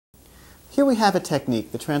Here we have a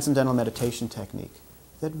technique, the transcendental meditation technique,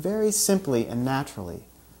 that very simply and naturally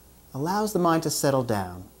allows the mind to settle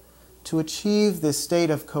down, to achieve this state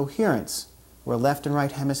of coherence where left and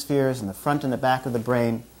right hemispheres and the front and the back of the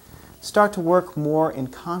brain start to work more in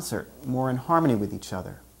concert, more in harmony with each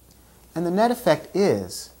other. And the net effect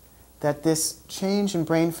is that this change in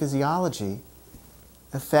brain physiology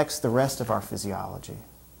affects the rest of our physiology,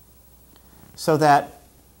 so that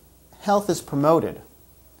health is promoted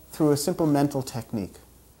through a simple mental technique.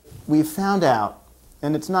 We've found out,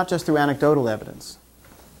 and it's not just through anecdotal evidence,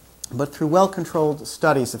 but through well-controlled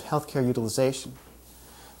studies of healthcare utilization,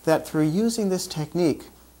 that through using this technique,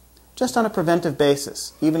 just on a preventive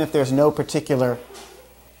basis, even if there's no particular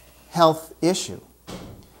health issue,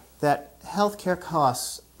 that healthcare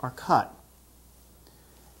costs are cut,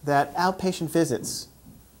 that outpatient visits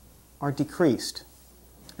are decreased,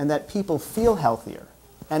 and that people feel healthier,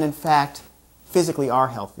 and in fact, physically are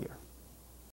healthier.